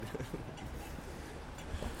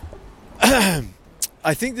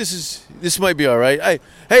I think this might be all right. Hey,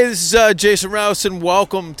 this is Jason Rouse, and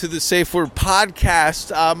welcome to the Safe Word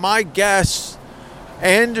Podcast. My guest,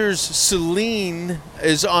 Anders Selin,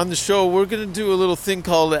 is on the show. We're going to do a little thing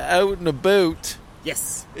called Out and About.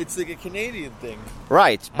 Yes. It's like a Canadian thing.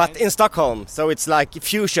 Right, but in Stockholm, so it's like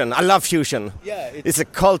fusion. I love fusion. Yeah. It's a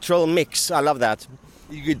cultural mix. I love that.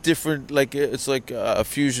 You get different, like, it's like a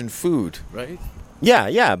fusion food, right?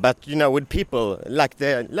 Yeah, but you know, with people like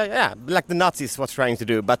the Nazis was trying to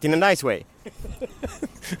do, but in a nice way.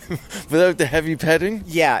 Without the heavy petting?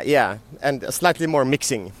 Yeah, and slightly more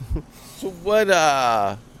mixing. So what?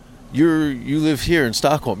 You live here in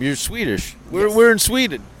Stockholm. You're Swedish. We're in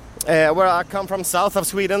Sweden. Where I come from, south of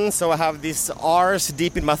Sweden, so I have these R's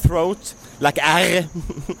deep in my throat, like R.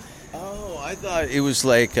 Oh, I thought it was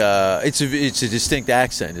like it's a distinct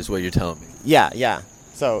accent, is what you're telling me. Yeah.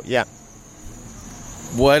 So yeah.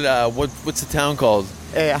 What's the town called?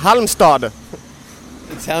 Halmstad.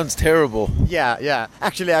 It sounds terrible. Yeah.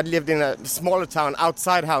 Actually, I lived in a smaller town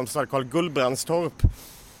outside Halmstad called Gullbrandstorp.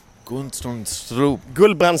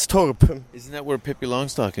 Gullbrandstorp. Isn't that where Pippi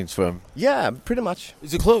Longstocking's from? Yeah, pretty much.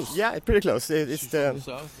 Is it close? Yeah, pretty close. It's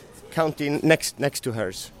the county next to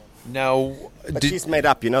hers. Now, but she's made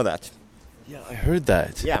up, you know that? Yeah, I heard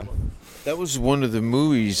that. Yeah. That was one of the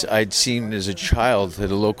movies I'd seen as a child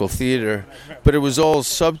at a local theater, but it was all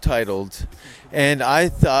subtitled. And I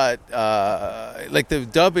thought, like the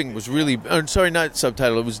dubbing was really, sorry, not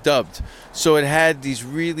subtitled, it was dubbed. So it had these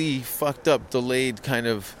really fucked up, delayed kind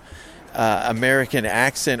of American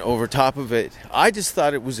accent over top of it. I just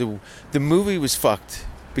thought it was the movie was fucked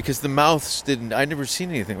because the mouths didn't, I'd never seen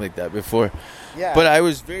anything like that before. Yeah. But I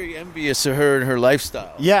was very envious of her and her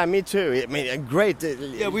lifestyle. Yeah, me too. I mean, great.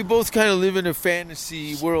 Yeah, we both kind of live in a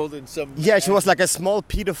fantasy world in some... Yeah, she was like a small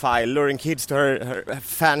pedophile luring kids to her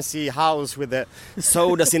fancy house with the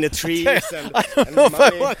sodas in the trees. I don't know if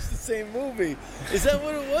I watched the same movie. Is that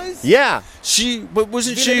what it was? Yeah. But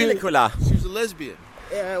wasn't she... She was a lesbian.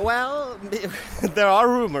 Well, there are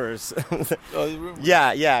rumors. Oh, the rumors.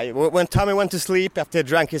 Yeah. When Tommy went to sleep after he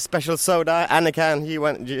drank his special soda,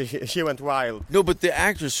 Annika, she went wild. No, but the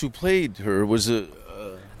actress who played her was a...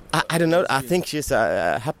 I don't know. I think she's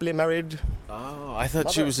happily married. Oh, I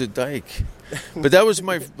thought she was a dyke. But that was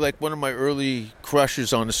one of my early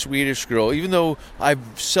crushes on a Swedish girl. Even though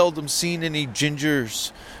I've seldom seen any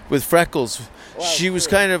gingers with freckles, well, she was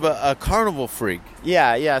kind of a carnival freak.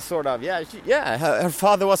 Yeah, sort of. Yeah, her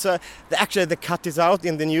father was actually the cut is out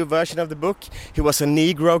in the new version of the book. He was a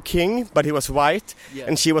Negro king, but he was white,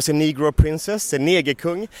 and she was a Negro princess, a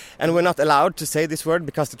Negerkung, and we're not allowed to say this word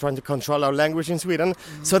because they're trying to control our language in Sweden.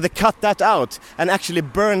 Mm-hmm. So they cut that out and actually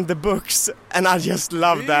burned the books, and I just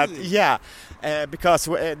love that. Yeah. Because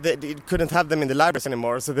they couldn't have them in the libraries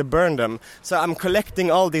anymore, so they burned them. So I'm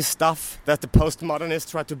collecting all this stuff that the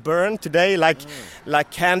postmodernists try to burn today, like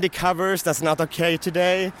candy covers that's not okay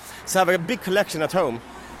today. So I have a big collection at home.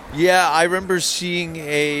 Yeah, I remember seeing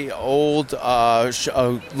a old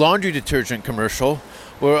laundry detergent commercial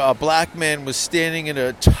where a black man was standing in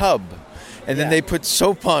a tub. And then they put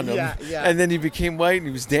soap on him, and then he became white and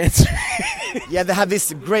he was dancing. Yeah, they have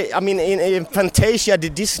this great... I mean, in Fantasia, the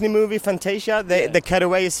Disney movie Fantasia, they cut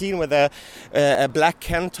away a scene where a black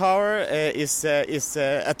centaur is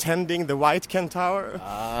attending the white centaur.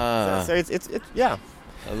 Ah. So it's yeah.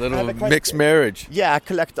 A little mixed marriage. Yeah, I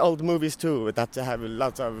collect old movies too that have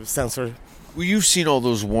lots of censor. Well, you've seen all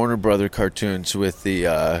those Warner Brother cartoons with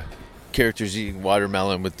the... characters eating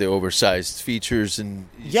watermelon with the oversized features and...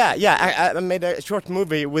 Yeah, I made a short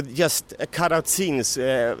movie with just cut-out scenes,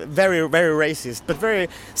 very, very racist, but very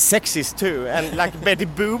sexist too, and like Betty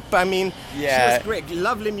Boop, I mean, she was great,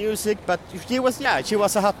 lovely music, but she was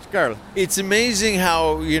a hot girl. It's amazing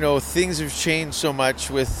how, things have changed so much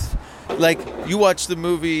with... Like, you watch the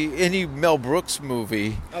movie, any Mel Brooks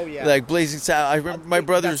movie, like Blazing Saddles. I remember my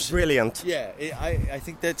brother's... That's brilliant. Yeah, I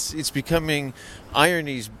think it's becoming...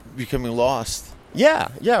 Irony's becoming lost. Yeah.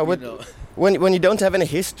 When you don't have any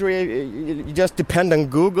history, you just depend on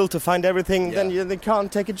Google to find everything, then you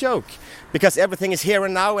can't take a joke. Because everything is here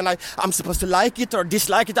and now, and I'm supposed to like it or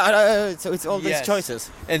dislike it, so it's all these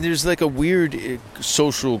choices. And there's like a weird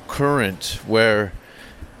social current where...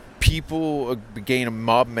 people gain a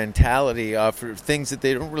mob mentality for things that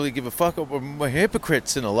they don't really give a fuck about. We're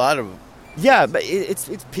hypocrites in a lot of them. Yeah, but it's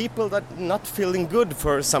people that not feeling good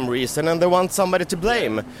for some reason and they want somebody to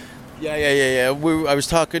blame. I was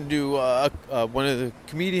talking to one of the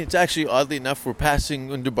comedians. Actually, oddly enough, we're passing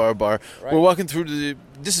Underbar Bar. Right. We're walking through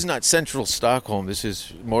this is not central Stockholm. This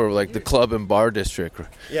is more like the club and bar district.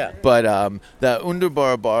 Yeah. But that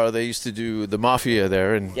Underbar Bar, they used to do the Mafia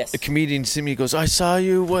there. And Yes. a comedian see me, goes, I saw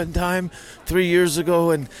you one time 3 years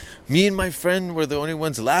ago, and me and my friend were the only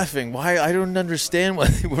ones laughing. Why? I don't understand why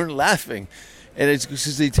they weren't laughing. And it's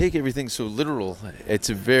because they take everything so literal. It's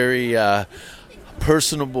a very...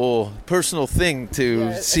 personal thing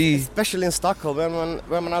to see, especially in Stockholm when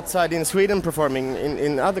I'm outside in Sweden performing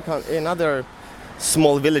in other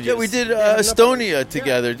small villages. Yeah, we did Estonia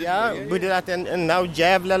together. Yeah, we did that, and now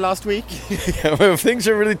Gävle last week. Yeah, well, things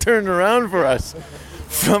are really turning around for us.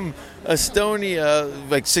 From Estonia,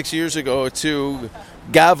 like 6 years ago, to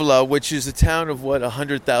Gävle, which is a town of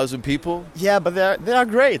 100,000 people. Yeah, but they are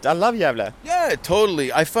great. I love Gävle. Yeah,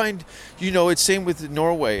 totally. I find, it's same with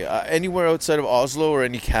Norway. Anywhere outside of Oslo or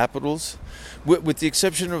any capitals, with the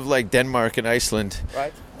exception of like Denmark and Iceland,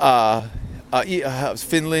 Right.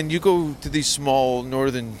 Finland, you go to these small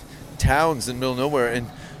northern towns in the middle of nowhere, and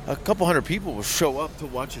a couple hundred people will show up to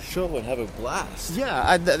watch a show and have a blast.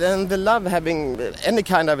 Yeah, and they love having any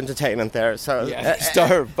kind of entertainment there. So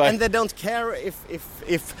and they don't care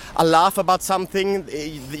if I laugh about something,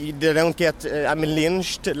 they don't get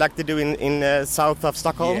lynched like they do in south of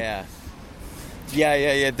Stockholm. Yeah.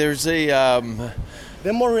 There's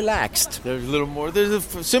They're more relaxed. There's a little more. There's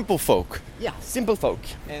simple folk. Yeah, simple folk.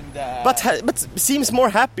 And but seems more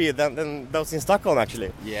happy than those in Stockholm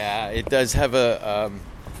actually. Yeah, it does have a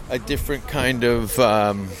different kind of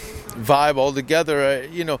vibe altogether,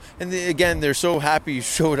 And again, they're so happy you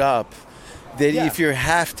showed up that if you're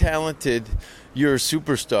half talented, you're a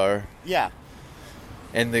superstar. Yeah.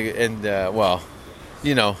 And And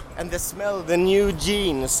they smell the new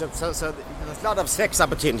jeans, so there's a lot of sex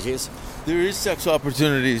opportunities. There is sex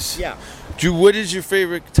opportunities. Yeah. What is your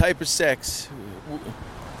favorite type of sex?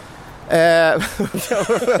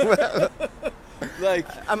 Like,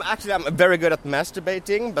 I'm very good at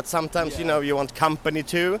masturbating, but sometimes you want company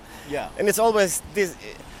too. Yeah. And it's always this.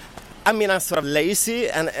 I'm sort of lazy,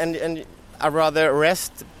 and I rather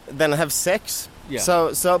rest than have sex. Yeah.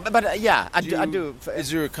 But I do. Is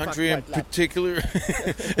there a country in particular?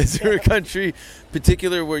 Is there a country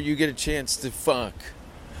particular where you get a chance to fuck?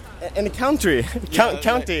 In a country,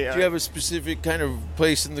 county. Do you have a specific kind of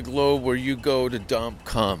place in the globe where you go to dump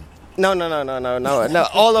cum? No.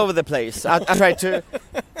 All over the place. I try to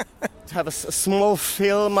have a small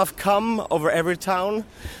film of cum over every town.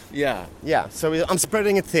 Yeah. Yeah. So I'm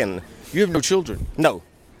spreading it thin. You have no children? No.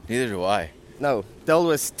 Neither do I. No. They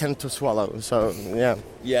always tend to swallow. So yeah.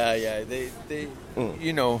 Yeah. They.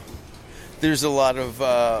 There's a lot of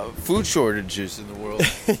food shortages in the world.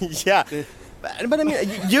 Yeah.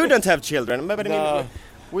 But you don't have children. But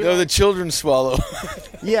the children swallow.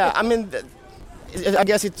 Yeah, I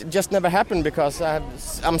guess it just never happened because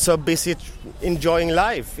I'm so busy enjoying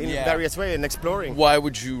life in various ways and exploring. Why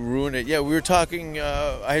would you ruin it? Yeah, we were talking,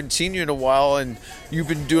 I hadn't seen you in a while, and you've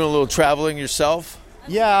been doing a little traveling yourself?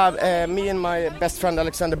 Yeah, me and my best friend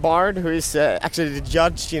Alexander Bard, who is actually the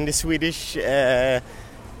judge in the Swedish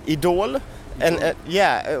Idol. And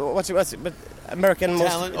what's but American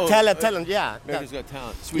talent, yeah. America's Got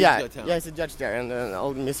Talent. Sweden's Got Talent. Yeah, he's a judge there and an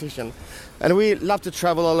old musician. And we love to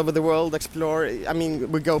travel all over the world, explore.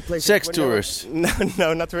 We go places. Sex tourists?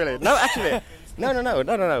 No, not really. No, actually. No.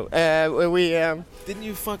 We didn't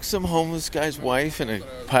you fuck some homeless guy's wife in a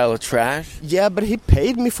pile of trash? Yeah, but he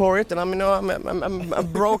paid me for it, and I'm a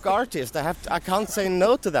broke artist. I can't say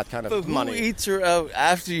no to that kind of money. Who eats her out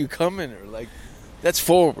after you come in her? Like, that's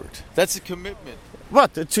forward. That's a commitment.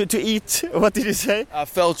 What to eat? What did you say?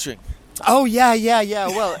 Felching. Oh yeah.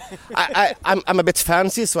 Well, I'm a bit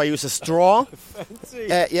fancy, so I use a straw.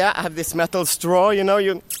 Fancy. I have this metal straw. You.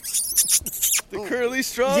 The curly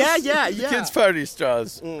straws. Yeah. The kids' party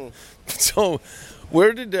straws. So,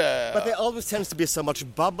 where did? But there always tends to be so much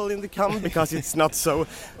bubble in the cum because it's not so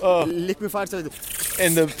liquefied. So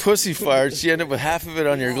and the pussy farts, you end up with half of it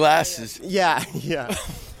on your glasses. Yeah.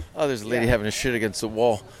 Oh, there's a lady having a shit against the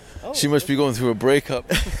wall. She must be going through a breakup.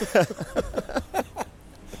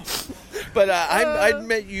 But I'd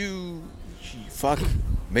met you,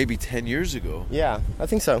 maybe 10 years ago. Yeah, I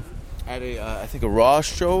think so. At I think a Raw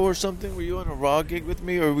show or something. Were you on a Raw gig with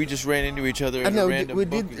me, or we just ran into each other in a random we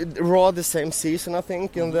booking? did Raw the same season, I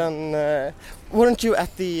think, and then weren't you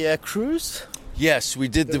at the cruise? Yes, we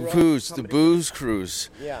did the booze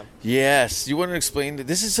cruise. Yeah. Yes, you want to explain that?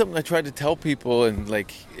 This is something I tried to tell people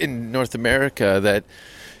in North America, that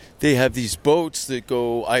they have these boats that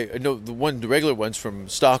go. I know the regular ones from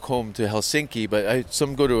Stockholm to Helsinki, but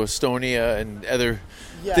some go to Estonia and other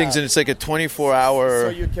things, and it's like a 24-hour. So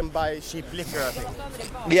you can buy cheap liquor, I think.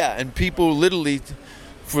 Yeah, and people literally,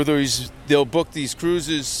 they'll book these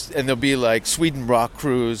cruises, and they'll be like Sweden Rock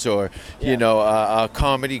cruise or a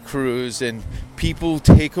comedy cruise, and people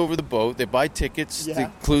take over the boat. They buy tickets. It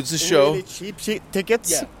includes the show. Really cheap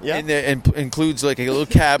tickets. Yeah. And includes like a little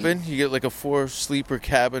cabin. You get like a 4-sleeper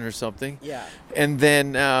cabin or something. Yeah. And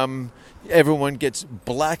then everyone gets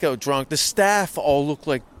blackout drunk. The staff all look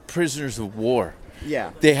like prisoners of war.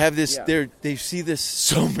 Yeah. They have this. They see this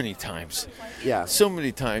so many times. Yeah. So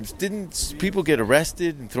many times. Didn't people get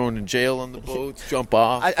arrested and thrown in jail on the boats? Jump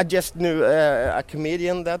off? I just knew a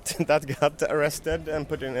comedian that got arrested and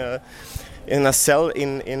put in a cell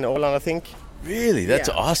in Åland, I think. Really? That's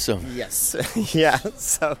awesome. Yes. Yeah.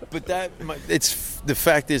 So. But it's the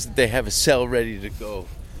fact is that they have a cell ready to go.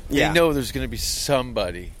 They know there's going to be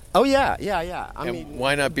somebody. Oh yeah. I mean,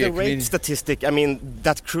 why not be the a comedian? rape statistic? I mean,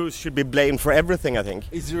 that cruise should be blamed for everything, I think.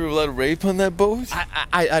 Is there a lot of rape on that boat?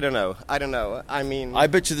 I don't know. I mean, I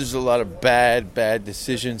bet you there's a lot of bad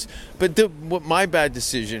decisions. But what my bad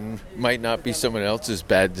decision might not be someone else's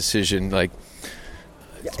bad decision. Like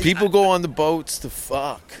people go on the boats to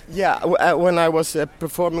fuck. Yeah. When I was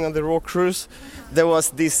performing on the Raw cruise, there was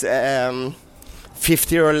this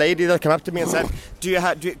 50-year-old lady that came up to me and said, Hold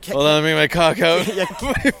on, let me get my cock out.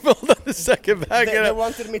 Hold on a second. They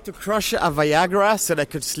wanted me to crush a Viagra so they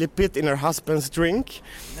could slip it in her husband's drink.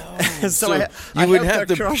 No. so I would helped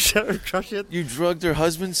have her to crush it. You drugged her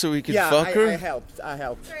husband so he could fuck her? I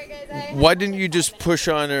helped. Why didn't you just push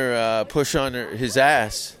on his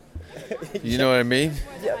ass? You know what I mean?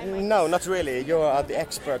 Yeah, no, not really. You're the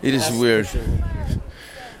expert. It is weird.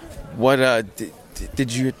 What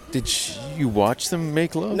did you watch them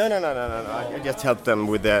make love? No. I just helped them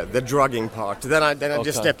with the drugging part. Then I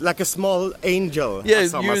just stepped like a small angel. Yeah, I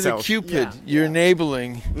saw you're myself. the Cupid. You're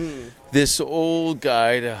enabling this old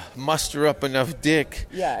guy to muster up enough dick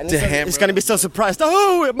to hammer. He's gonna be so surprised.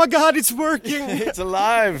 Oh my God, it's working! It's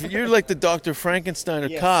alive. You're like the Dr. Frankenstein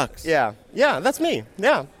of cocks. Yeah, that's me.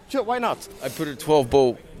 Yeah, sure, why not? I put a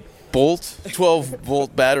 12-volt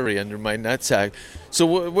battery under my nutsack.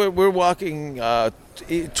 So we're walking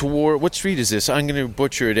toward, what street is this? I'm going to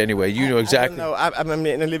butcher it anyway. You know exactly. No, I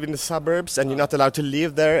live in the suburbs, and you're not allowed to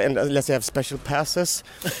leave there unless you have special passes.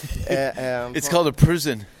 It's called a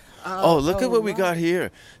prison. Look at what we got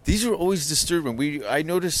here. These are always disturbing. I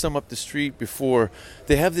noticed some up the street before.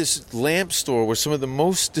 They have this lamp store with some of the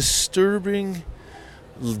most disturbing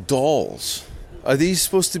dolls. Are these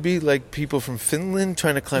supposed to be like people from Finland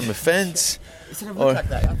trying to climb a fence? It sort of looks like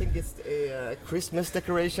that. I think it's a Christmas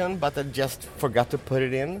decoration, but I just forgot to put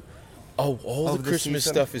it in. Oh, all the Christmas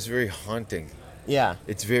stuff is very haunting. Yeah.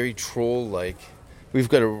 It's very troll-like. We've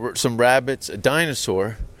got some rabbits, a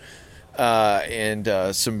dinosaur, and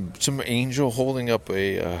some angel holding up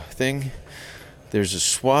a thing. There's a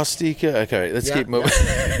swastika. Okay, let's keep moving.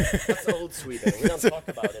 That's old Sweden. We don't talk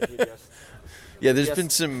about it. We just... Yeah, there's been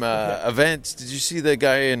some events. Did you see the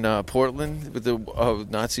guy in Portland with the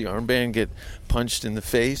Nazi armband get punched in the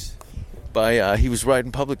face? He was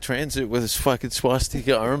riding public transit with his fucking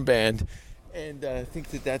swastika armband. And I think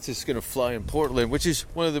that's just going to fly in Portland, which is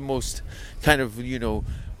one of the most kind of,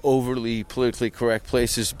 overly politically correct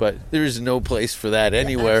places, but there is no place for that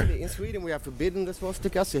anywhere. Actually, in Sweden we have forbidden the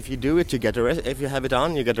swastika, so if you do it, you get arrested. If you have it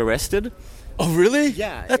on, you get arrested. Oh, really?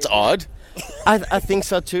 Yeah. That's odd. I think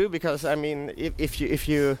so too, because I mean, if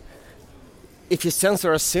you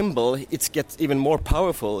censor a symbol, it gets even more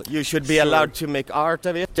powerful. You should be allowed to make art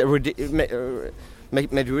of it,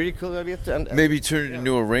 make ridicule of it, and maybe turn it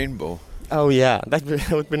into a rainbow. Oh yeah, that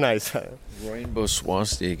would be nice. Rainbow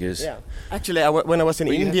swastikas. Yeah. Actually, when I was in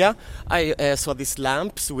India, I saw these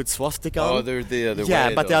lamps with swastika on. Oh, they're the other way.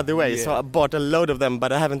 Yeah, but the other way. Yeah. So I bought a load of them,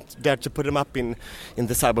 but I haven't dared to put them up in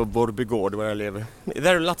the suburb of Vårbygård where I live.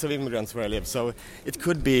 There are lots of immigrants where I live, so it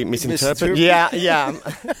could be misinterpreted. Yeah.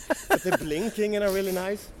 But they're blinking and are really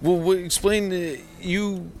nice. Well, explain.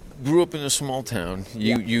 You grew up in a small town.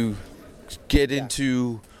 You get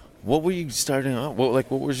into. What were you starting out?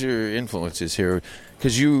 What was your influences here?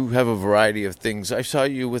 Because you have a variety of things. I saw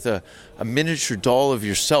you with a miniature doll of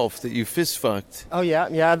yourself that you fist fucked. Oh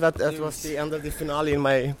yeah. That was the end of the finale in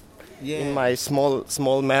my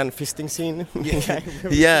small man fisting scene.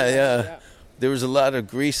 Yeah. There was a lot of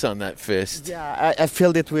grease on that fist. Yeah, I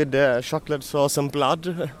filled it with chocolate sauce and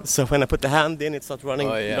blood. So when I put the hand in, it starts running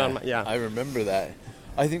down my... Yeah, I remember that.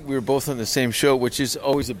 I think we were both on the same show, which is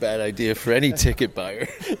always a bad idea for any ticket buyer.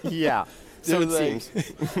 Yeah, so it seems.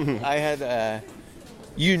 I had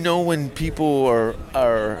you know when people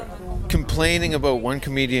are complaining about one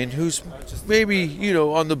comedian who's maybe, you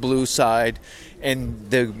know, on the blue side, and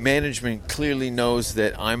the management clearly knows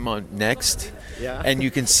that I'm on next, and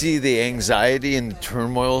you can see the anxiety and the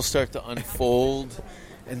turmoil start to unfold,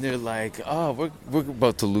 and they're like, oh, we're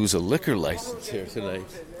about to lose a liquor license here tonight.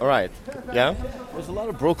 All right. Yeah. There's a lot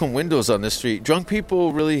of broken windows on the street. Drunk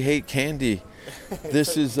people really hate candy.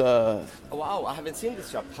 This is Wow, I haven't seen this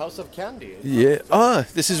shop. House of Candy. yeah.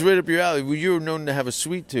 This is right up your alley. Well, you're known to have a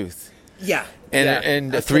sweet tooth. Yeah.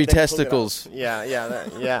 And That's 3 what they pull it testicles. off.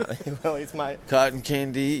 Yeah. Well, it's my... Cotton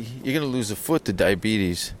candy. You're going to lose a foot to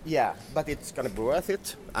diabetes. Yeah, but it's going to be worth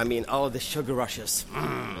it. I mean, all the sugar rushes.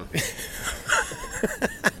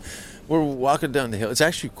 We're walking down the hill. It's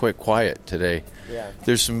actually quite quiet today. Yeah.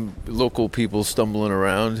 There's some local people stumbling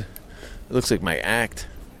around. It looks like my act.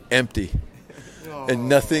 Empty. And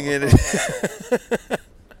nothing in it.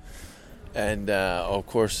 And, of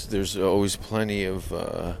course, there's always plenty of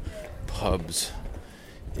pubs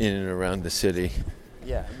in and around the city.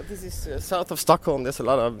 Yeah, but this is south of Stockholm. There's a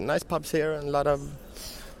lot of nice pubs here and a lot of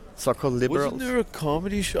so-called liberals. Wasn't there a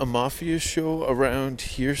comedy a mafia show around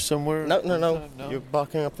here somewhere? No. You're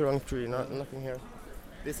barking up the wrong tree. Nothing here.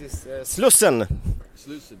 This is Slussen.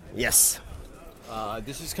 Slussen. Yes.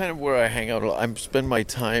 This is kind of where I hang out. I spend my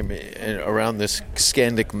time around this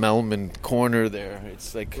Scandic Melman corner there.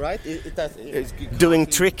 It's like... Right? It's doing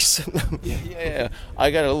tricks. Yeah.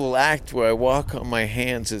 I got a little act where I walk on my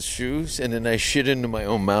hands as shoes, and then I shit into my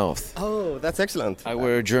own mouth. Oh, that's excellent. I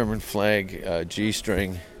wear a German flag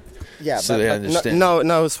G-string. Yeah, so but they understand. No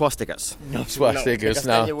swastikas. No swastikas, because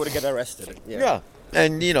no. then you would get arrested. Yeah.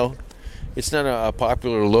 And, you know, it's not a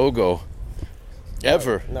popular logo.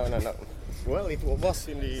 Ever. No. Well, it was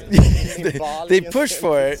in the... they push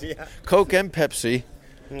for it. Yeah. Coke and Pepsi.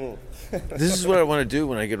 This is what I want to do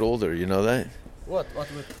when I get older, you know that? What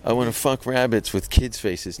I want to fuck rabbits with kids'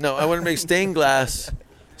 faces. No, I want to make stained glass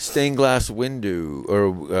window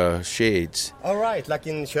or shades. All right, like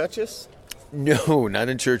in churches? No, not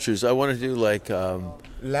in churches. I want to do like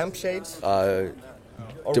lampshades.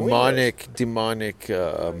 Demonic.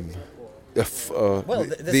 Well,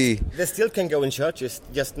 they still can go in churches,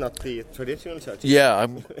 just not the traditional churches. Yeah,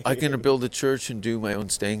 I'm going to build a church and do my own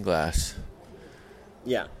stained glass.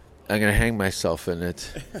 Yeah. I'm going to hang myself in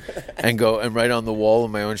it and go and write on the wall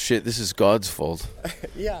of my own shit, this is God's fault.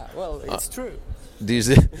 Yeah, well, it's true.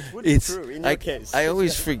 It's true in your case. I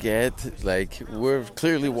always forget, like, we're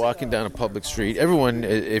clearly walking down a public street. Everyone,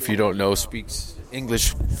 if you don't know, speaks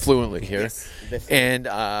English fluently here. Yes, and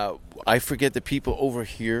I forget that people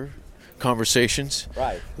overhear conversations.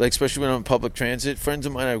 Right. Like, especially when I'm on public transit. Friends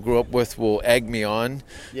of mine I grew up with will egg me on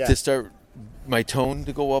to start my tone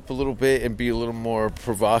to go up a little bit and be a little more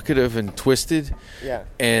provocative and twisted. Yeah.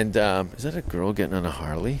 And is that a girl getting on a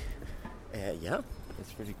Harley? Yeah.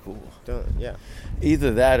 That's pretty cool. Yeah.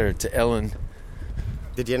 Either that or to Ellen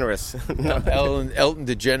DeGeneres. Elton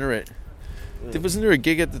Degenerate. Wasn't there a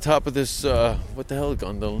gig at the top of this, what the hell,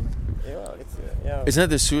 gondola? Yeah. Isn't that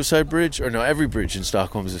the suicide bridge? Or no, every bridge in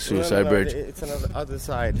Stockholm is a suicide bridge. It's on the other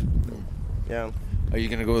side. Yeah. Are you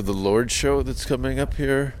going to go to the Lord show that's coming up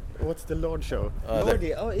here? What's the Lord show?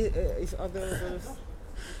 Lordi. Is others...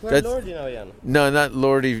 That's Lordi now again? No, not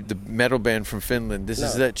Lordi, the metal band from Finland. This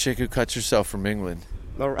is that chick who cuts herself from England.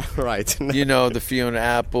 Right. You know, the Fiona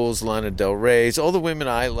Apples, Lana Del Rey's, all the women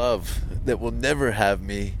I love that will never have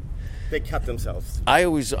me. They cut themselves. I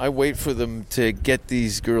wait for them to get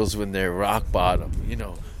these girls when they're rock bottom. You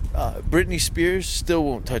know, Britney Spears still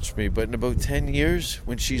won't touch me, but in about 10 years,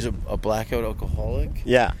 when she's a blackout alcoholic,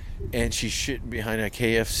 and she's shitting behind a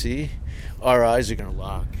KFC, our eyes are gonna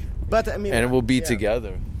lock. But I mean, and we'll be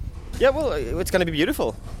together. Yeah, well, it's gonna be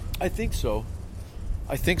beautiful. I think so.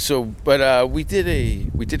 But we did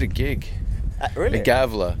a gig. Really? In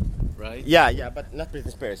Gavla. Right? Yeah, but not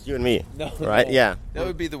Britney Spears, you and me. No. Right? Yeah. That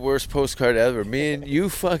would be the worst postcard ever. Me and you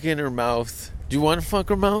fucking her mouth. Do you want to fuck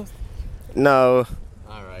her mouth? No.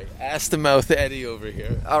 All right. Ask the mouth Eddie over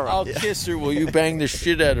here. All right. I'll kiss her while you bang the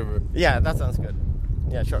shit out of her. Yeah, that sounds good.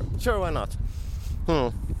 Yeah, sure. Sure, why not?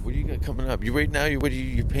 What do you got coming up? You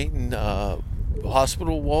painting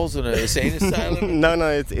hospital walls in a insane asylum? No,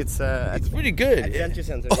 it's pretty good. Adventure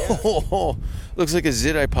Center. Oh, looks like a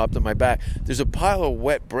zit I popped on my back. There's a pile of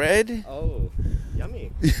wet bread. Oh,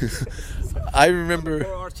 yummy. I remember. I'm a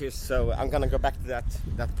poor artist, so I'm gonna go back to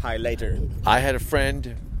that pile later. I had a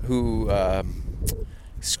friend who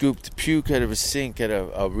scooped puke out of a sink at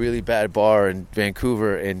a really bad bar in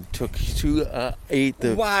Vancouver and ate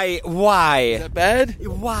the. Why? Is that bad?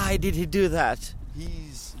 Why did he do that?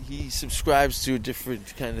 He subscribes to a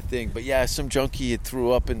different kind of thing, but yeah, some junkie had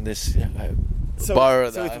threw up in this borrow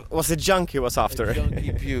So that. it was a junk he was after. A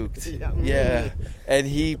junkie puked. Yeah. Yeah. And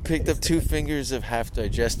he picked up 2 fingers of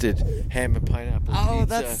half-digested ham and pineapple Oh, pizza.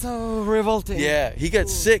 that's so revolting. Yeah, he got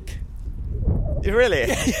sick.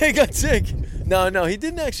 Really? He got sick. No, he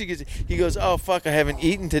didn't actually get sick. He goes, oh, fuck, I haven't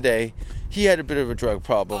eaten today. He had a bit of a drug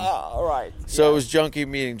problem. All right. So it was junkie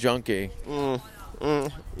meeting junkie.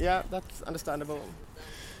 Yeah, that's understandable.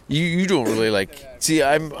 You don't really like... See,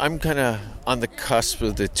 I'm kind of on the cusp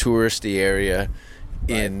of the touristy area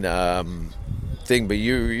in thing, but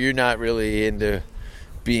you're not really into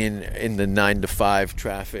being in the 9 to 5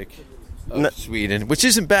 traffic of Sweden, which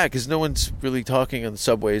isn't bad because no one's really talking on the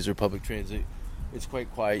subways or public transit. It's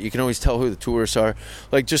quite quiet. You can always tell who the tourists are.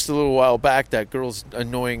 Like just a little while back, that girl's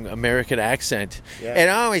annoying American accent. Yeah. And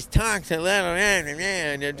always talks a little,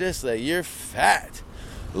 and you're just like, you're fat.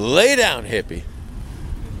 Lay down, hippie.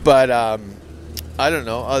 But I don't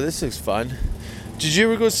know. Oh, this looks fun. Did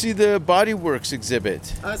you ever go see the Body Works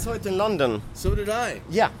exhibit? I saw it in London. So did I.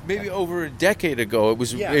 Yeah. Maybe over a decade ago. It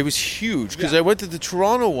was huge because Yeah. I went to the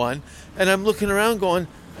Toronto one, and I'm looking around going,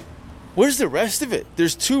 where's the rest of it?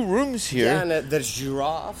 There's 2 rooms here. Yeah, and there's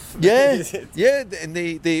giraffe. Yeah, yeah, and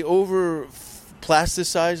they over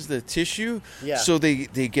plasticize the tissue, Yeah. so they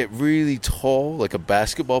get really tall, like a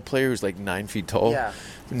basketball player who's like 9 feet tall. Yeah.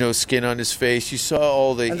 No skin on his face. You saw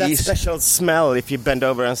all the And that East. special smell if you bend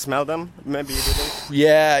over and smell them. Maybe you didn't.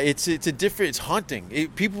 Yeah, it's a different. It's haunting.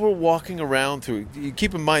 People were walking around through. You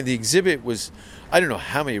keep in mind the exhibit was, I don't know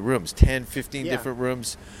how many rooms, 10, 15 Yeah. different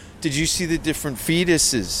rooms. Did you see the different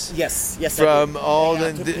fetuses? Yes. From all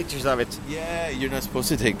I the took pictures of it. Yeah, you're not supposed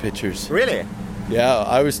to take pictures. Really? Yeah,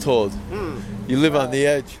 I was told. You live on the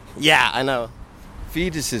edge. Yeah, I know.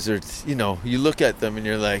 Fetuses are, you look at them and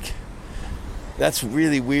you're like, that's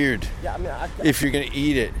really weird. Yeah, I mean, If you're gonna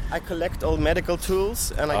eat it. I collect old medical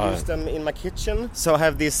tools and I use them in my kitchen. So I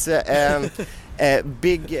have this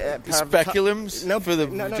big pair Speculums of for the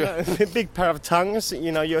no, big pair of tongues.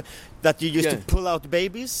 That you use to pull out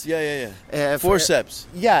babies. Yeah. Forceps.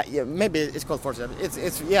 Yeah, maybe it's called forceps.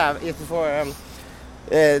 It's for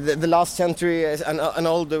the last century. An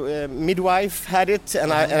old midwife had it,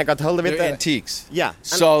 and I got hold of it. They're antiques. Yeah,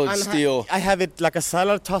 Solid steel. I have it like a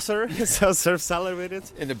salad tosser, so I serve salad with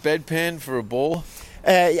it. In a bedpan for a bowl.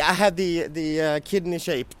 I had the kidney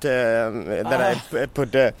shaped that I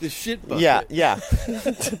put. The shit bucket. Yeah.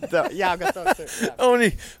 Yeah, I got those too. Yeah.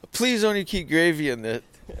 Please only keep gravy in that.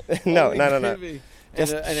 No. Gravy.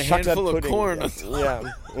 Just and a chocolate handful pudding. of corn.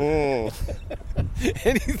 Yeah.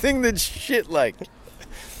 Anything that's shit like.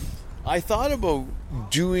 I thought about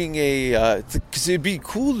doing because it'd be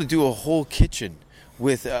cool to do a whole kitchen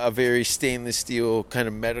with a very stainless steel kind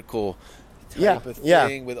of medical type of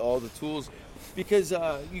thing with all the tools. Because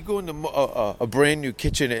you go into a brand new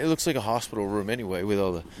kitchen, it looks like a hospital room anyway, with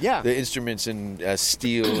all the instruments and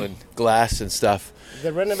steel and glass and stuff. They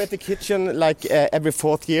renovate the kitchen like every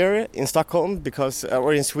 4th year in Stockholm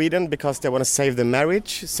or in Sweden because they want to save the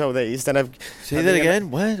marriage. So they instead of say that again.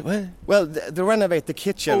 What? Well, they renovate the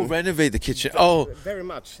kitchen. Oh, renovate the kitchen. Oh, very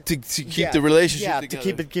much to keep the relationship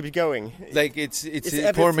together. to keep it going. Like it's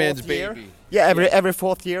a poor man's year. baby. Yeah, every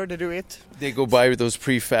 4th year they do it. They go buy those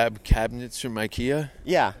prefab cabinets from IKEA.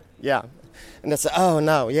 Yeah. And they say,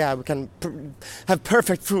 we can have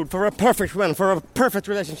perfect food for a perfect one, for a perfect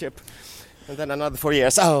relationship. And then another 4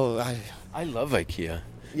 years, I love IKEA.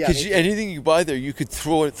 Yeah, Because anything you buy there, you could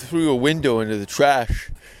throw it through a window into the trash,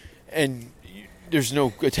 and there's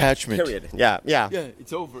no attachment. Period. Yeah. Yeah,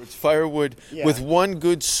 it's over. It's firewood Yeah. with one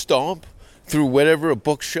good stomp through whatever, a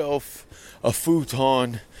bookshelf, a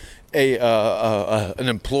futon, an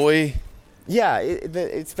employee. Yeah,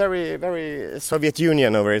 it's very, very Soviet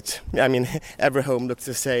Union over it. I mean, every home looks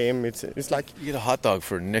the same. It's like... You get a hot dog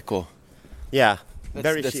for a nickel. Yeah,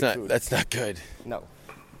 That's cheap not, food. That's not good. No.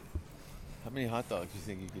 How many hot dogs do you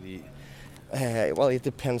think you could eat? Well, it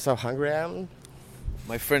depends how hungry I am.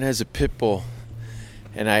 My friend has a pit bull,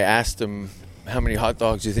 and I asked him, how many hot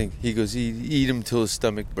dogs do you think? He goes, eat them till his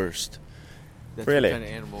stomach burst. That's Really? What kind of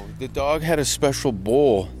animal. The dog had a special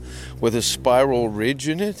bowl with a spiral ridge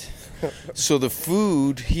in it. So the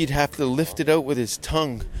food, he'd have to lift it out with his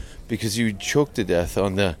tongue because he would choke to death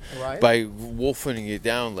by wolfing it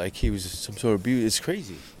down like he was some sort of beauty. It's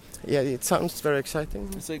crazy. Yeah, it sounds very exciting.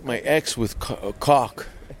 It's like my ex with a cock.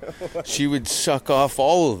 She would suck off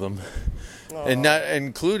all of them, and not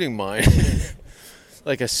including mine,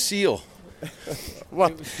 like a seal.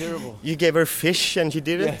 What? It was terrible. You gave her fish and she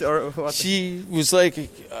did it, or what? She was like,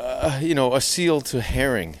 a seal to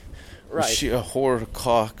herring. Right. She a whore to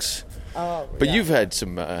cocks. Oh, But yeah. you've had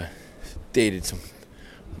some, dated some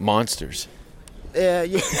monsters. Yeah,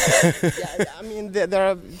 I mean, there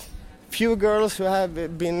are few girls who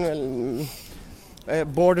have been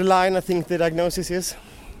borderline, I think the diagnosis is.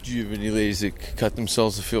 Do you have any ladies that cut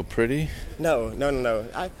themselves to feel pretty? No.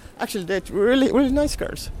 I actually date really nice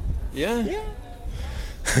girls. Yeah? Yeah.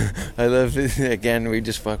 I love it. Again, we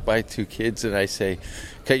just walk by two kids and I say,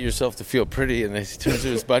 cut yourself to feel pretty. And he turns to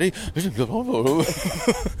his buddy. He's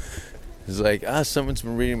like, someone's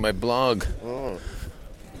been reading my blog. Oh.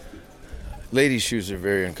 Ladies' shoes are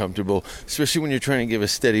very uncomfortable, especially when you're trying to give a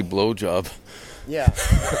steady blowjob. Yeah.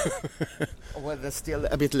 Well, there's still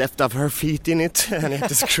a bit left of her feet in it, and you have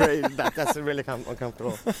to scrape that. That's really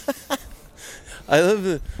uncomfortable. I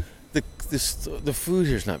love the food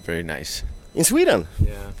here's not very nice. In Sweden?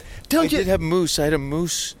 Yeah. I did have moose. I had a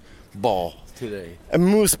moose ball today. A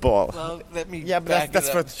moose ball. Well, let me. Yeah, but that's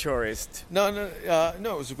for the tourist. No. It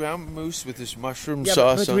was a ground moose with this mushroom Yeah,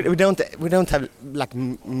 sauce. but we don't have like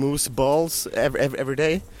moose balls every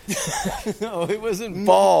day. No, it wasn't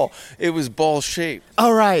ball. It was ball shaped.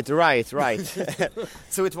 Oh, right.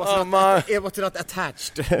 So it was not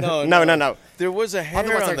attached. No. There was a hair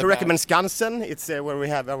Otherwise, on I the recommend Skansen. It's where we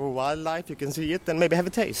have our wildlife. You can see it and maybe have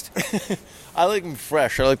a taste. I like them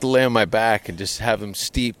fresh. I like to lay on my back and just have them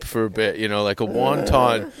steep for a bit, like a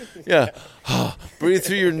wonton. Yeah. Breathe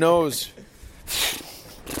through your nose.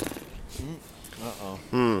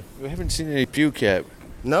 Uh-oh. We haven't seen any puke yet.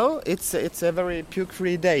 No, it's a very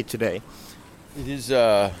puke-free day today. It is.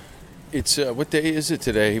 It's what day is it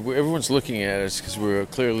today? Everyone's looking at us because we're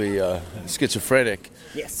clearly schizophrenic.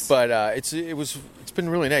 Yes. But it's been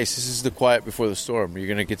really nice. This is the quiet before the storm. You're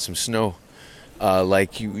gonna get some snow,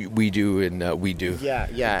 like we do in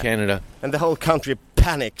Canada. And the whole country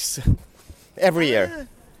panics every year.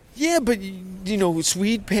 Yeah, but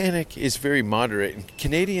Swede panic is very moderate. And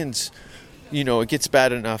Canadians, it gets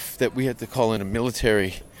bad enough that we had to call in a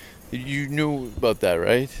military. You knew about that,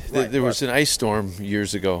 right? There was an ice storm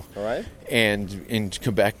years ago. All right. And in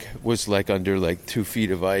Quebec was under 2 feet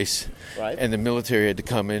of ice. Right. And the military had to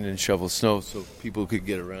come in and shovel snow so people could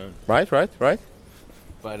get around. Right.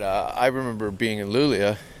 But I remember being in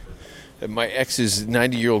Luleå, and my ex's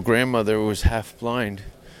 90-year-old grandmother was half blind.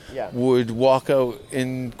 Yeah. Would walk out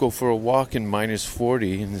and go for a walk in minus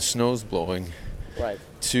 40 and the snow's blowing. Right.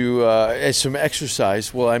 To as some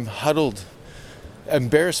exercise while I'm huddled.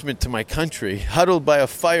 Embarrassment to my country, huddled by a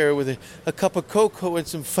fire with a cup of cocoa and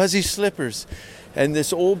some fuzzy slippers, and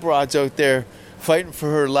this old broad's out there fighting for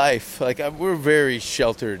her life. We're very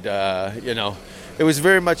sheltered, It was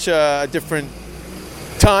very much a different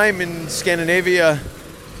time in Scandinavia.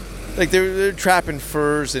 They're trapping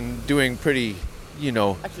furs and doing pretty,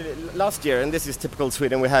 Actually, last year, and this is typical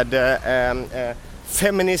Sweden, we had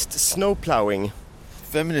feminist snow plowing.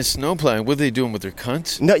 Feminist snow plowing? What are they doing with their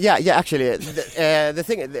cunts? No, yeah. Actually, the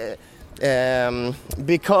thing,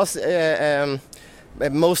 because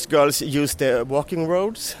most girls use the walking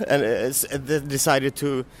roads, and they decided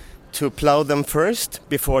to plow them first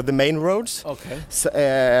before the main roads. Okay.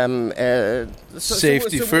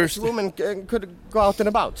 Safety first. So women could go out and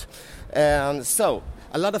about, and so.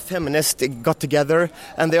 A lot of feminists got together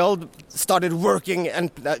and they all started working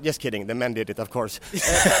and just kidding, the men did it, of course.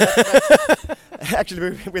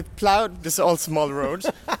 Actually, we plowed these all small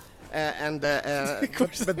roads,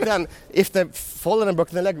 but then if they fallen and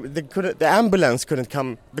broken their leg, the ambulance couldn't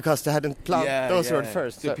come because they hadn't plowed those roads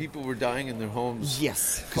first. So people were dying in their homes.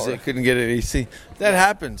 Yes, because they couldn't get it AC. That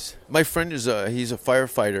happens. My friend he's a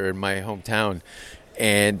firefighter in my hometown,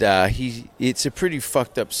 and it's a pretty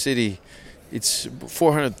fucked up city. It's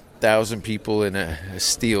 400,000 people in a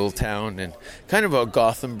steel town and kind of a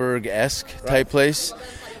Gothenburg-esque type place.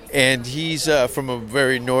 And he's from a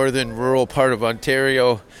very northern rural part of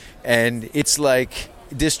Ontario, and it's like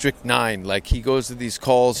District 9. He goes to these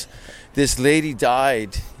calls. This lady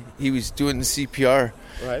died. He was doing the CPR.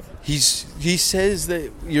 Right. He says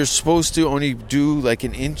that you're supposed to only do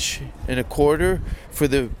 1.25 inches for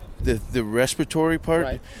the respiratory part.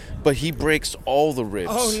 Right. But he breaks all the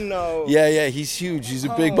ribs. Oh, no. Yeah, he's huge. He's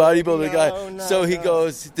a big bodybuilder guy. So he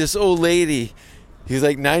goes, this old lady, he's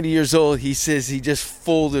 90 years old. He says he just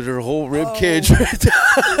folded her whole rib cage.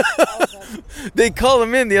 They call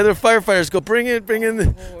him in. The other firefighters go, bring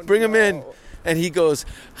him in. And he goes,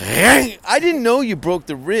 I didn't know you broke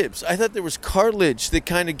the ribs. I thought there was cartilage that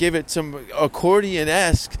kind of gave it some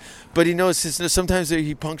accordion-esque. But he knows sometimes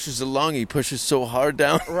he punctures the lung. He pushes so hard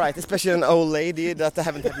down. Right, especially an old lady that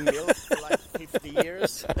haven't had milk for 50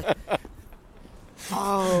 years.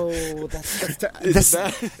 Oh, that's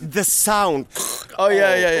the sound. Oh,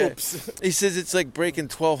 yeah. Oops. He says it's like breaking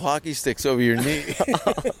 12 hockey sticks over your knee.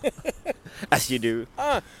 As you do.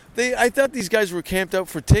 I thought these guys were camped out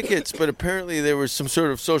for tickets, but apparently there was some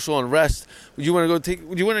sort of social unrest. Would you want to go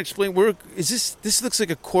would you want to explain where is this? This looks like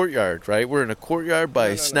a courtyard, right? We're in a courtyard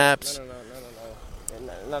by Snaps. No.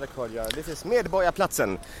 Not a courtyard. This is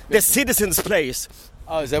Medborgarplatsen, the citizens' place.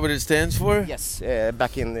 Oh, is that what it stands for? Yes,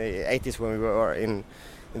 back in the 80s when we were in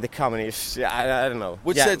the communists. I don't know.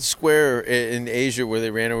 What's that square in Asia where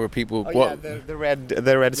they ran over people? The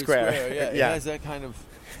red square. Yeah, it has that kind of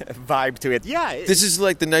vibe to it. Yeah. This is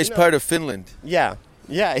like the nice part of Finland. Yeah.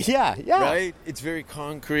 Right? It's very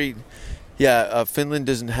concrete. Yeah, Finland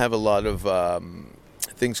doesn't have a lot of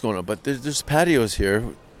things going on, but there's patios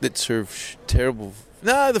here that serve terrible.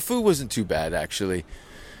 No, the food wasn't too bad actually.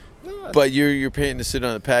 No. But you're paying to sit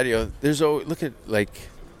on the patio. There's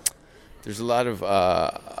there's a lot of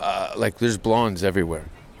there's blondes everywhere.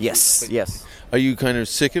 Yes. Are you kind of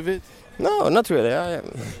sick of it? No, not really.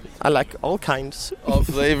 I like all kinds. All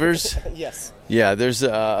flavors? Yes. Yeah, there's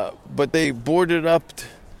but they boarded up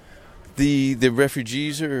the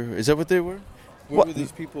refugees, or is that what they were? Where were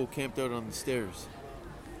these people camped out on the stairs?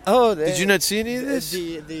 Oh, did you not see any of this?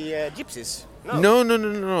 The gypsies.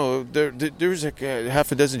 No. There was like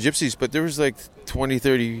half a dozen gypsies, but there was like 20,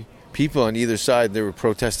 30 people on either side. They were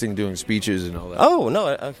protesting, doing speeches and all that. Oh, no,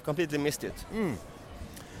 I completely missed it.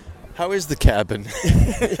 How is the cabin?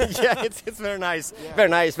 Yeah, it's very nice. Yeah. Very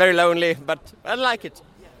nice, very lonely, but I like it.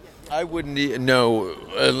 I wouldn't know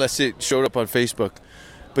unless it showed up on Facebook.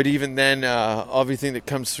 But even then, everything that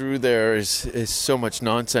comes through there is so much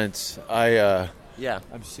nonsense. I'm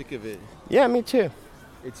sick of it. Yeah, me too.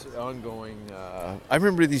 It's ongoing. I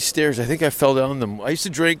remember these stairs. I think I fell down them. I used to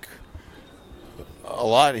drink a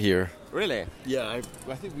lot here. Really? Yeah,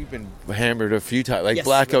 I think we've been hammered a few times, like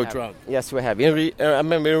blackout drunk. Yes, we have. I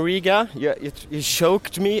remember in Riga, you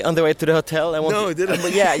choked me on the way to the hotel. Did I?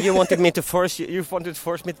 Yeah, you wanted me to force me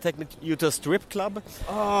to take you to a strip club.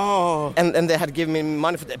 Oh. And they had given me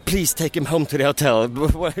money for that. Please take him home to the hotel.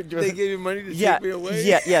 They gave you money to take me away?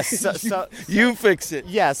 Yeah, yes. So, you fix it.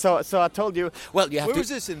 Yeah, so I told you, well, you have Where to... was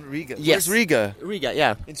this in Riga? Yes. Where's Riga? Riga,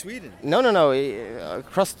 yeah. In Sweden? No.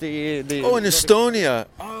 Across the... Oh, in Estonia.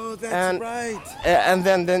 Oh, that's right. And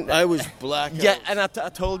then I was black. Yeah, and I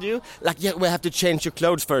told you, we have to change your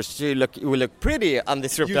clothes first. So you will look pretty on the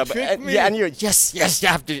strip club. Me. Yeah, and you yes, you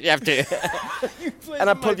have to. And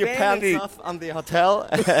I pulled your pants off on the hotel,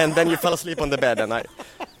 and then you fell asleep on the bed, and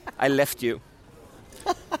I left you.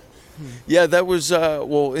 Yeah, that was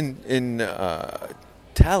in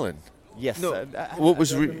Tallinn. Yes. No, what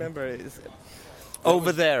was? I remember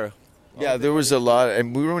over there. Yeah, there was a lot,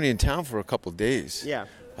 and we were only in town for a couple of days. Yeah.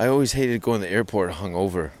 I always hated going to the airport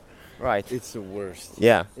hungover. Right. It's the worst.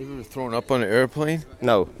 Yeah. Have you ever thrown up on an airplane?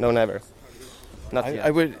 No, never. Not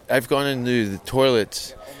yet. I've gone into the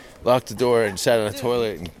toilets, locked the door, and sat on the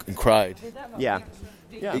toilet and cried. Yeah.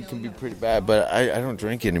 It can be pretty bad, but I don't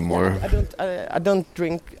drink anymore. I don't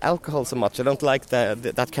drink alcohol so much. I don't like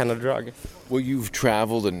that kind of drug. Well, you've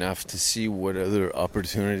traveled enough to see what other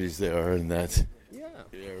opportunities there are in that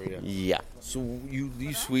area. Yeah. So you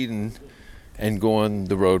leave Sweden and go on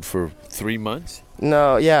the road for 3 months?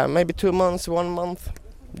 No, yeah, maybe 2 months, 1 month,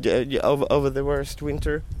 over the worst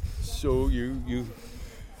winter. So you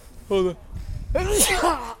hold on.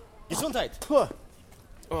 Gesundheit.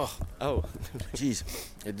 Oh, jeez!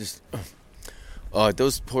 It just.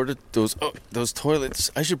 Those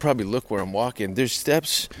toilets. I should probably look where I'm walking. There's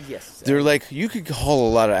steps. Yes. They're like you could haul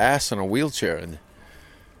a lot of ass on a wheelchair, and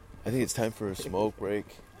I think it's time for a smoke break.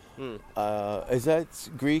 Is that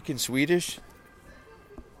Greek and Swedish?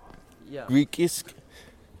 Yeah. Greekisk?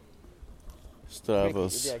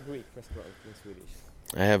 Stavos. Greek restaurant in Swedish.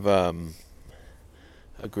 I have a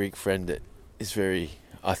Greek friend that is very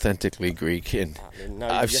authentically Greek, and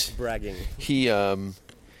now you're just bragging. He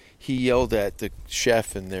yelled at the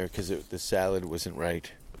chef in there because the salad wasn't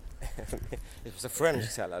right. It was a French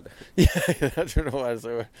salad. Yeah, that's what it was.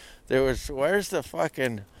 There was where's the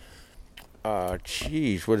fucking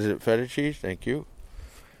cheese? What is it? Feta cheese? Thank you.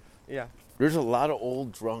 Yeah. There's a lot of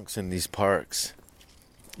old drunks in these parks.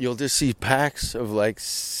 You'll just see packs of like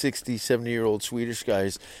 60, 70-year-old Swedish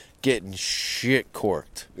guys getting shit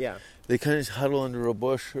corked. Yeah. They kind of huddle under a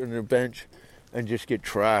bush or under a bench and just get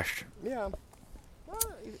trashed. Yeah. Well,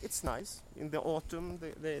 it's nice. In the autumn,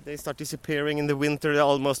 they start disappearing. In the winter, they're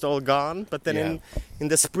almost all gone. But then in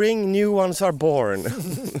the spring, new ones are born.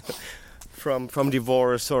 From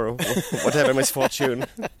divorce or whatever misfortune,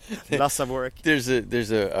 loss of work. There's a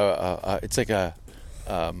it's like a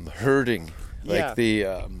herding, like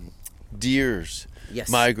the deers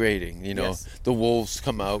migrating. You know, the wolves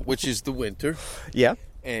come out, which is the winter. Yeah.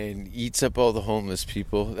 And eats up all the homeless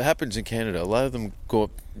people. It happens in Canada. A lot of them go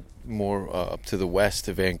up more up to the west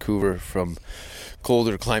of Vancouver from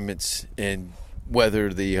colder climates and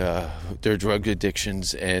weather their drug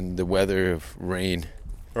addictions and the weather of rain.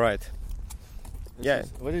 Right. Yeah.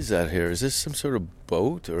 What is that here? Is this some sort of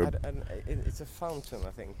boat or? It's a fountain,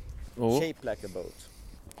 I think. Oh. Shaped like a boat.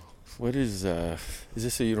 What is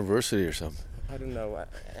this a university or something? I don't know.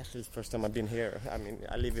 Actually, it's the first time I've been here. I mean,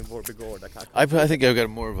 I live in Vårby. I think I've got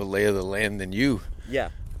more of a lay of the land than you. Yeah.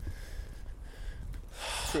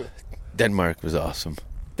 True. Denmark was awesome.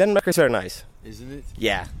 Denmark is very nice. Isn't it?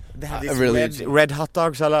 Yeah. They have these really red hot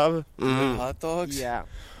dogs I love. Hot dogs? Yeah.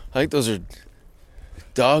 I think those are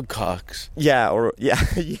dog cocks. Yeah, or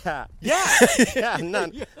yeah.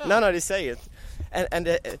 No, they say it.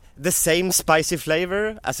 And the same spicy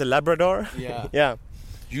flavor as a Labrador. Yeah. Yeah.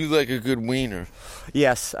 You like a good wiener.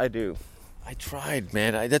 Yes, I do. I tried,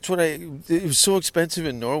 man. It was so expensive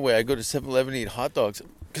in Norway. I go to 7-Eleven and eat hot dogs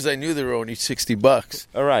because I knew they were only $60.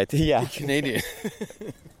 All right, yeah. Canadian.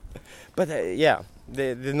 But yeah,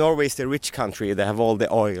 the Norway is the rich country. They have all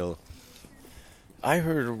the oil. I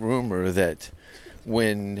heard a rumor that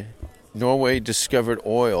when Norway discovered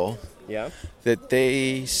oil, that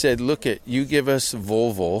they said, look, you give us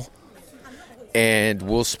Volvo and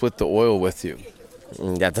we'll split the oil with you.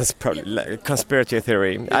 Yeah, that's probably like a conspiracy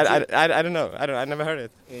theory. I don't know. I never heard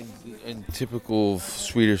it. In typical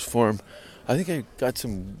Swedish form, I think I got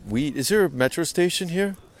some wheat. Is there a metro station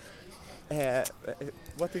here?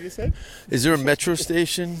 What did you say? Is there a metro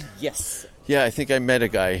station? Yes. Yeah, I think I met a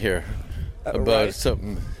guy here about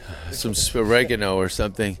some oregano or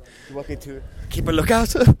something. You want me to keep a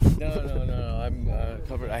lookout? No. I'm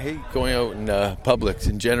covered. I hate going out in public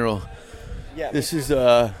in general. Yeah. This is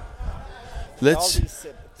all let's these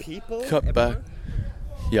people cut everywhere? back.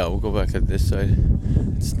 Yeah, we'll go back to this side.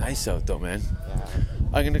 It's nice out though, man. Yeah.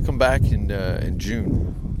 I'm gonna come back in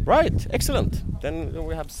June. Right, excellent. Then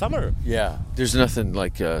we have summer. Yeah, there's nothing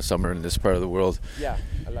like summer in this part of the world. Yeah,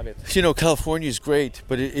 I love it. You know, California is great,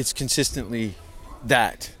 but it's consistently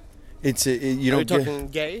that. Are you talking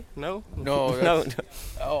gay? No. No.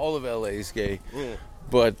 All of LA is gay,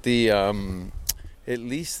 but at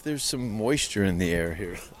least there's some moisture in the air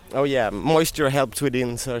here. Oh yeah, moisture helps with the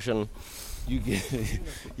insertion. You get,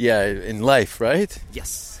 yeah, in life, right?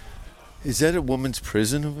 Yes. Is that a woman's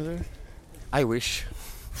prison over there? I wish.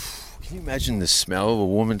 Can you imagine the smell of a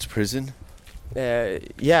woman's prison?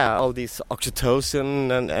 Yeah, all these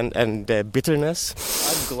oxytocin and bitterness.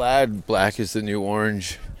 I'm glad Black is the New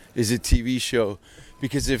Orange is a TV show,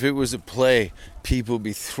 because if it was a play, people would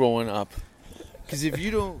be throwing up. Because if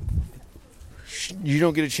you don't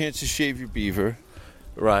get a chance to shave your beaver,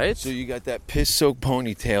 right? So you got that piss-soaked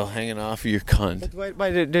ponytail hanging off of your cunt. But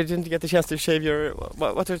why didn't you get the chance to shave your?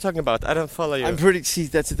 What are you talking about? I don't follow you.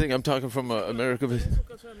 That's the thing. I'm talking from America.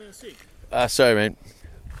 Sorry, man.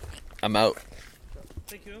 I'm out.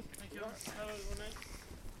 Thank you.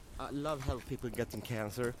 I love help people getting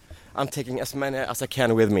cancer. I'm taking as many as I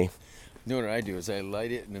can with me. You know what I do is I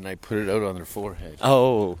light it and then I put it out on their forehead.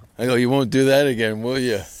 Oh. I go, you won't do that again, will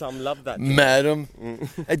you? Some love that. Madam.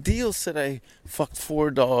 Adil said I fucked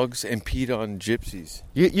 4 dogs and peed on gypsies.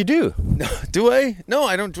 You do? No, do I? No,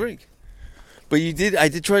 I don't drink. But you did. I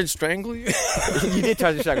did try to strangle you. You did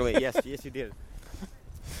try to strangle me. Yes, you did.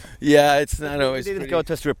 Yeah, it's not always. We didn't go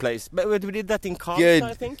to a place, but we did that in Karlstad, Good.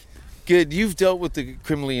 I think. Good. You've dealt with the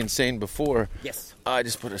criminally insane before. Yes. I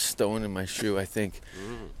just put a stone in my shoe, I think.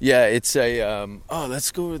 Yeah, it's a.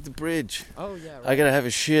 Let's go to the bridge. Oh yeah. Right. I gotta have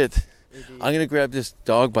a shit. I'm gonna grab this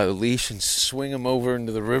dog by the leash and swing him over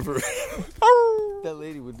into the river. That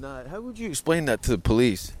lady would not. How would you explain that to the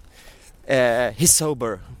police? He's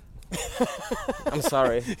sober. I'm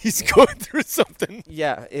sorry. He's going through something.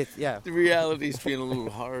 Yeah. The reality's being a little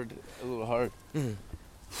hard.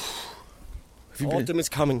 Autumn is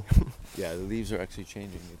coming. Yeah, the leaves are actually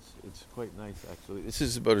changing. It's quite nice, actually. This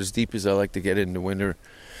is about as deep as I like to get into winter.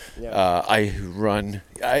 Yeah. I run.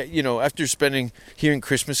 After hearing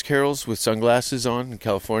Christmas carols with sunglasses on in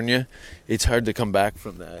California, it's hard to come back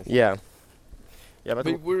from that. Yeah. Yeah,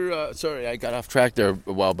 but we're sorry, I got off track there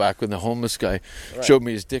a while back when the homeless guy showed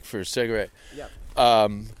me his dick for a cigarette. Yeah.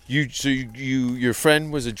 Your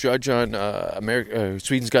friend was a judge on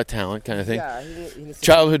Sweden's Got Talent kind of thing. Yeah,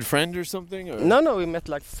 childhood friend or something? Or? No, we met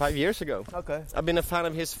like 5 years ago. Okay. I've been a fan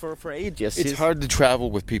of his for ages. It's hard to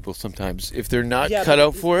travel with people sometimes if they're not cut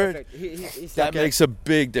out for it. That makes a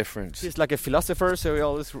big difference. He's like a philosopher, so he's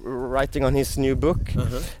always writing on his new book,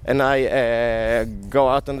 and I go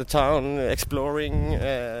out on the town exploring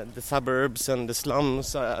the suburbs and the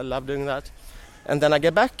slums. I love doing that. and then I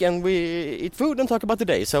get back and we eat food and talk about the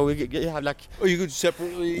day. So we have like... Oh, you go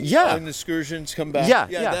separately on excursions, come back? Yeah,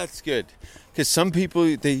 that's good. Because some people,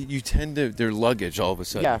 you tend to, their luggage all of a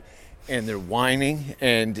sudden. Yeah. And they're whining,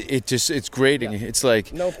 and it's grating. Yeah. It's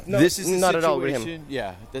like, no, this is the not situation. At all with him.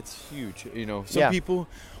 Yeah, that's huge. You know, some people,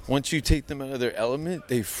 once you take them out of their element,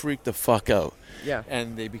 they freak the fuck out. Yeah.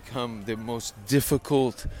 And they become the most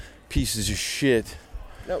difficult pieces of shit.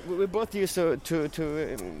 No, we both used to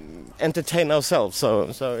entertain ourselves.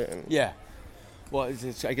 So yeah. Well,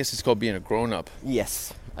 I guess it's called being a grown-up.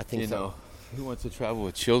 Yes, I think you so. Know, who wants to travel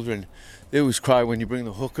with children? They always cry when you bring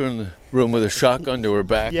the hooker in the room with a shotgun to her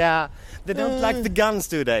back. Yeah, they don't like the guns,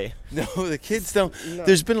 do they? No, the kids don't. No.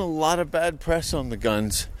 There's been a lot of bad press on the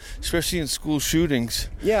guns, especially in school shootings.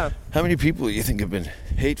 Yeah. How many people do you think have been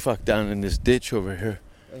hate fucked down in this ditch over here?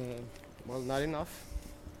 Well, not enough.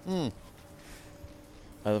 I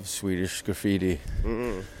love Swedish graffiti.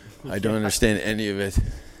 I don't Yeah. understand any of it.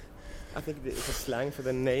 I think it's a slang for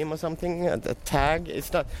the name or something, a tag.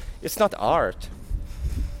 It's not art.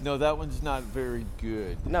 No, that one's not very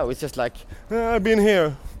good. No, it's just like, I've been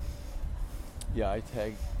here. Yeah, I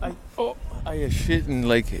tag. I shit in,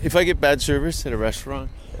 like, if I get bad service at a restaurant,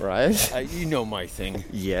 Right. you know my thing.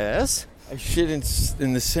 Yes. I shit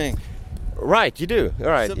in the sink. Right, you do. All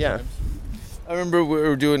right, Sometimes. I remember we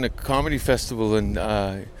were doing a comedy festival in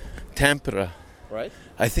Tampere. Right.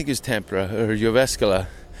 I think it's Tampere or Jyväskylä.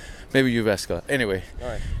 Maybe Jyväskylä. Anyway. All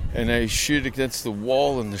right. And I shit against the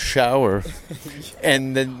wall in the shower.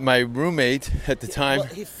 And then my roommate at the time... Well,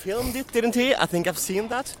 he filmed it, didn't he? I think I've seen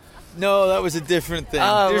that. No, that was a different thing.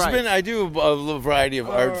 I do a variety of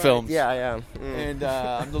art films. Yeah. And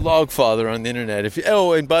I'm the log father on the internet.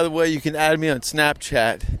 And by the way, you can add me on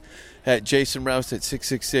Snapchat at Jason Rouse at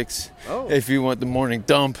 666 if you want the morning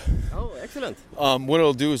dump. Oh, excellent. What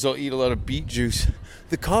I'll do is I'll eat a lot of beet juice.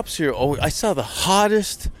 The cops here, I saw the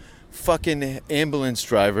hottest fucking ambulance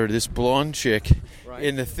driver, this blonde chick,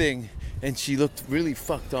 in the thing, and she looked really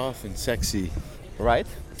fucked off and sexy. Right.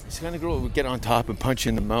 She's the kind of girl who would get on top and punch you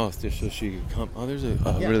in the mouth just so she could come. Oh, there's a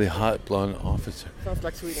really hot blonde officer. Sounds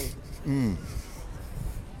like Sweden.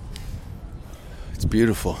 It's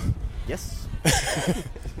beautiful. Yes.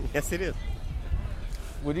 Yes, it is.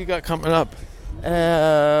 What do you got coming up?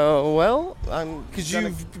 Well, I'm... Because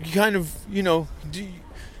you've kind of,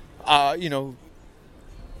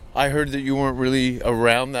 I heard that you weren't really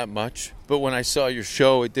around that much, but when I saw your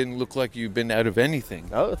show, it didn't look like you've been out of anything.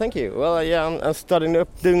 Oh, thank you. Well, yeah, I'm starting up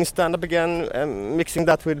doing stand-up again, mixing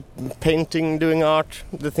that with painting, doing art,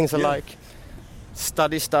 the things I like.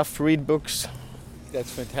 Study stuff, read books.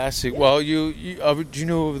 That's fantastic. Well, do you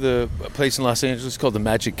know of the place in Los Angeles called the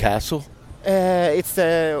Magic Castle? It's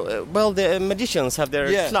the magicians have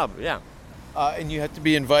their club, and you have to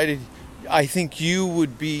be invited. I think you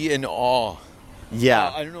would be in awe.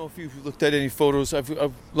 Yeah. I don't know if you've looked at any photos.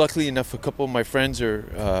 I've luckily enough, a couple of my friends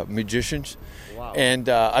are magicians, and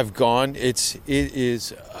I've gone. It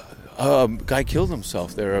is a guy killed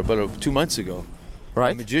himself there about 2 months ago.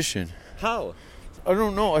 Right. A magician. How? I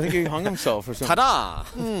don't know. I think he hung himself or something. Ta-da!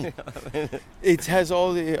 It has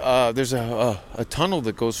all the... there's a tunnel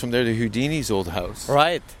that goes from there to Houdini's old house.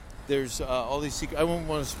 Right. There's all these secrets. I won't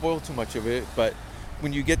want to spoil too much of it, but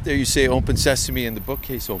when you get there, you say "Open Sesame" and the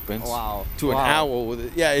bookcase opens. Wow. To an owl with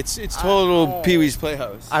it. Yeah, it's total Pee-wee's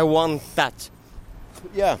Playhouse. I want that.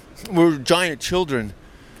 Yeah. We're giant children.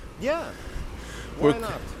 Yeah. Why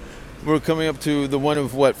not? We're coming up to the one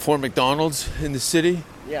of, 4 McDonald's in the city?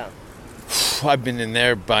 Yeah. I've been in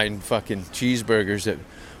there buying fucking cheeseburgers at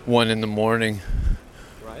 1 in the morning.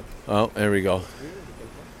 Right. Oh, there we go.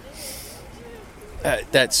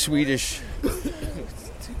 That Swedish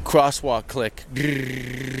crosswalk click.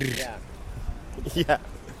 Yeah. Yeah.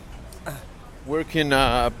 Where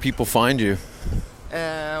can people find you?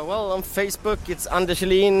 Well, on Facebook it's Anders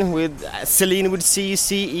Selin with Selin with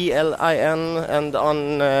CELIN, and on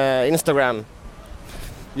Instagram.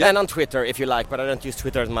 Yeah. And on Twitter if you like, but I don't use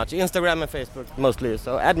Twitter as much. Instagram and Facebook mostly,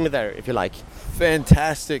 so add me there if you like.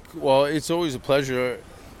 Fantastic. Well, it's always a pleasure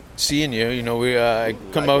seeing you. You know, we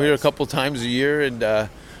come out here a couple times a year, and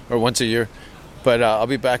or once a year. But I'll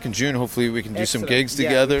be back in June. Hopefully we can do some gigs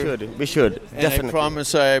together. We should. And definitely. I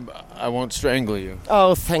promise I won't strangle you.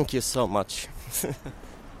 Oh, thank you so much.